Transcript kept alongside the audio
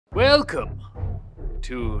Welcome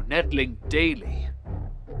to Netlink Daily,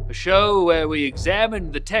 a show where we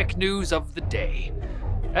examine the tech news of the day,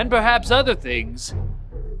 and perhaps other things,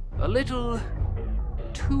 a little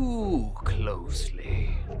too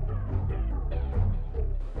closely.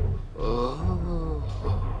 Oh.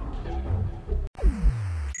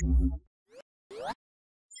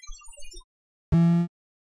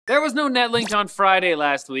 There was no Netlink on Friday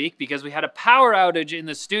last week because we had a power outage in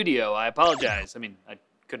the studio. I apologize. I mean, I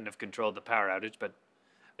couldn't have controlled the power outage, but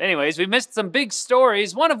anyways, we missed some big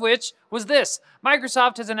stories, one of which was this.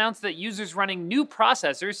 Microsoft has announced that users running new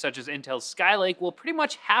processors, such as Intel's Skylake, will pretty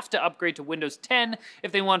much have to upgrade to Windows 10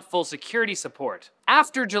 if they want full security support.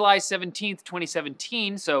 After July 17th,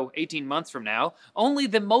 2017, so 18 months from now, only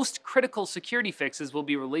the most critical security fixes will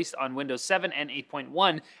be released on Windows 7 and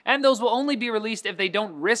 8.1, and those will only be released if they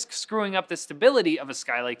don't risk screwing up the stability of a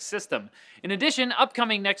Skylake system. In addition,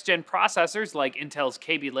 upcoming next-gen processors like Intel's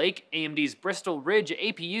Kaby Lake, AMD's Bristol Ridge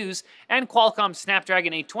APUs, and Qualcomm's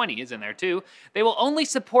Snapdragon 820 is in there too, they will only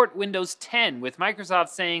support Windows 10, with Microsoft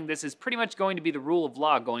saying this is pretty much going to be the rule of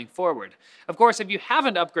law going forward. Of course, if you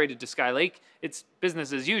haven't upgraded to Skylake, it's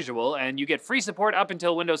business as usual, and you get free support up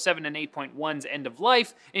until Windows 7 and 8.1's end of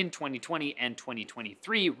life in 2020 and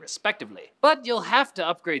 2023, respectively. But you'll have to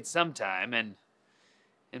upgrade sometime, and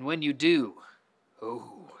when you do,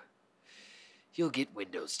 you'll get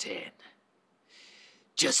Windows 10.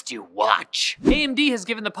 Just you watch. AMD has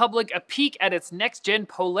given the public a peek at its next-gen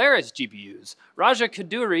Polaris GPUs. Raja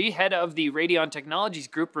Kaduri, head of the Radeon Technologies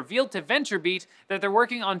Group, revealed to VentureBeat that they're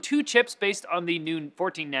working on two chips based on the new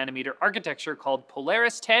 14nm architecture called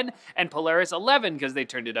Polaris 10 and Polaris 11, because they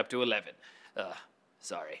turned it up to 11.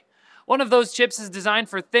 Sorry. One of those chips is designed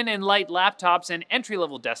for thin and light laptops and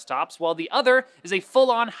entry-level desktops, while the other is a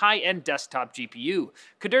full-on high-end desktop GPU.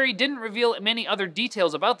 Kaduri didn't reveal many other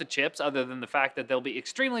details about the chips, other than the fact that they'll be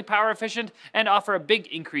extremely power-efficient and offer a big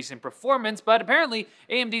increase in performance, but apparently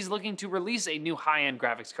AMD's looking to release a new high-end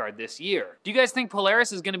graphics card this year. Do you guys think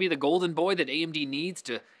Polaris is going to be the golden boy that AMD needs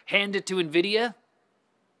to hand it to NVIDIA?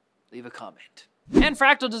 Leave a comment. And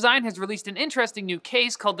Fractal Design has released an interesting new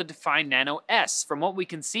case called the Define Nano S. From what we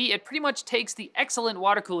can see, it pretty much takes the excellent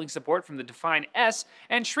water cooling support from the Define S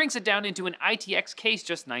and shrinks it down into an ITX case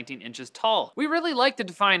just 19 inches tall. We really liked the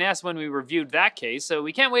Define S when we reviewed that case, so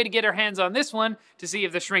we can't wait to get our hands on this one to see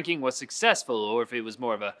if the shrinking was successful or if it was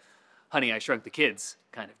more of a Honey, I Shrunk the Kids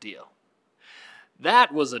kind of deal.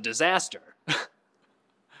 That was a disaster.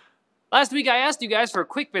 Last week I asked you guys for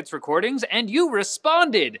Quick Bits recordings, and you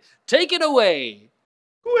responded! Take it away!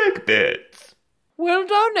 Quick Bits! Well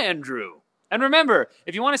done, Andrew! And remember,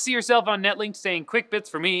 if you want to see yourself on Netlink saying Quick Bits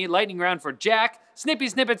for me, Lightning Round for Jack, Snippy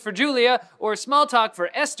Snippet for Julia, or Small Talk for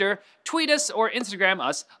Esther, tweet us or Instagram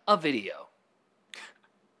us a video.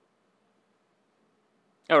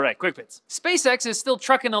 Alright, Quick Bits. SpaceX is still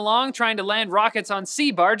trucking along trying to land rockets on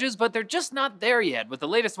sea barges, but they're just not there yet, with the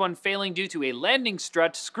latest one failing due to a landing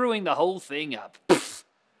strut screwing the whole thing up. Pfft.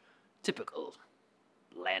 Typical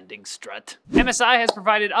landing strut. MSI has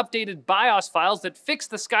provided updated BIOS files that fix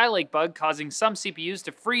the Skylake bug, causing some CPUs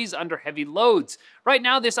to freeze under heavy loads. Right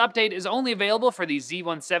now, this update is only available for the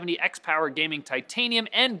Z170 X-Power Gaming Titanium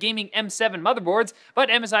and Gaming M7 motherboards, but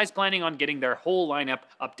MSI is planning on getting their whole lineup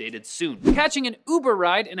updated soon. Catching an Uber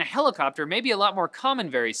ride in a helicopter may be a lot more common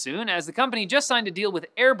very soon, as the company just signed a deal with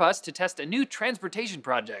Airbus to test a new transportation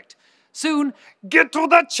project. Soon, get to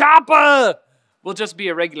the chopper! Will just be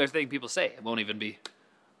a regular thing people say. It won't even be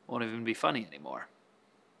funny anymore.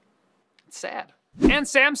 It's sad. And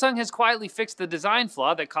Samsung has quietly fixed the design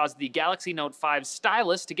flaw that caused the Galaxy Note 5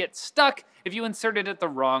 stylus to get stuck if you inserted it the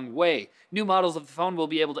wrong way. New models of the phone will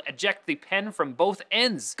be able to eject the pen from both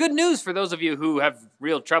ends. Good news for those of you who have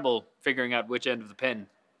real trouble figuring out which end of the pen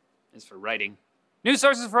is for writing. News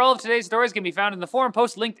sources for all of today's stories can be found in the forum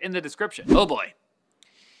post linked in the description. Oh boy.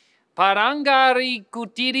 Parangari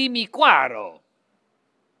kutiri miquaro.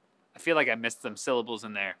 I feel like I missed some syllables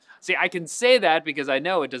in there. See, I can say that because I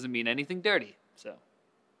know it doesn't mean anything dirty. So,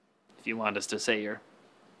 if you want us to say your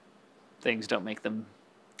things, don't make them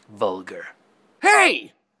vulgar.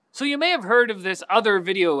 Hey! So you may have heard of this other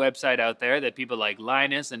video website out there that people like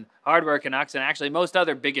Linus and Hardware Canucks and actually most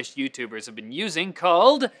other biggish YouTubers have been using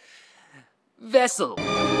called Vessel.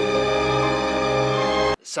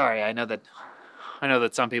 Sorry, I know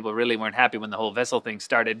that some people really weren't happy when the whole Vessel thing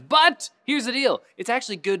started, but Here's the deal, it's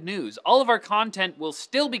actually good news. All of our content will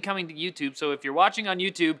still be coming to YouTube, so if you're watching on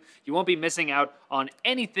YouTube, you won't be missing out on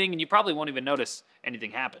anything, and you probably won't even notice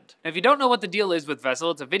anything happened. Now, if you don't know what the deal is with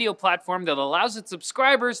Vessel, it's a video platform that allows its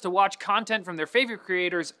subscribers to watch content from their favorite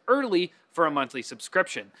creators early for a monthly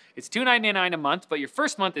subscription. It's $2.99 a month, but your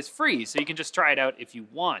first month is free, so you can just try it out if you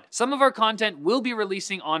want. Some of our content will be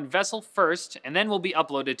releasing on Vessel first, and then will be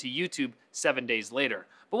uploaded to YouTube 7 days later.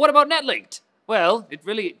 But what about Netlinked? Well, it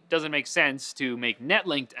really doesn't make sense to make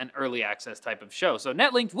Netlinked an early access type of show. So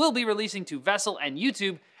Netlinked will be releasing to Vessel and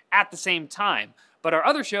YouTube at the same time. But our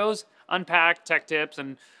other shows, Unpacked, Tech Tips,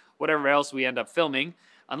 and whatever else we end up filming,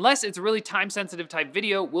 unless it's a really time-sensitive type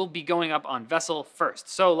video, will be going up on Vessel first.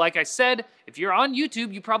 So like I said, if you're on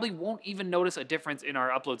YouTube, you probably won't even notice a difference in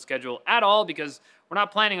our upload schedule at all because we're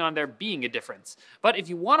not planning on there being a difference. But if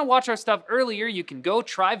you want to watch our stuff earlier, you can go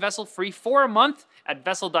try Vessel free for a month at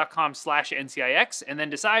vessel.com/NCIX and then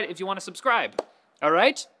decide if you want to subscribe. All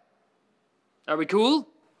right? Are we cool?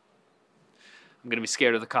 I'm gonna be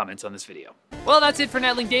scared of the comments on this video. Well, that's it for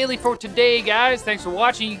Netlink Daily for today, guys. Thanks for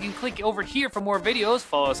watching. You can click over here for more videos.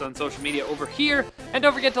 Follow us on social media over here. And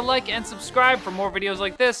don't forget to like and subscribe for more videos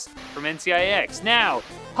like this from NCIX. Now,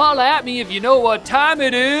 holla at me if you know what time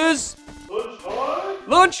it is. Lunchtime?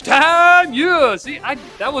 Lunchtime! Yeah! See,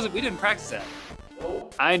 we didn't practice that. Oh.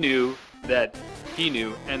 I knew that he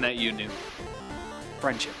knew and that you knew.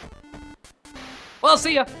 Friendship. Well,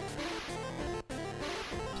 see ya.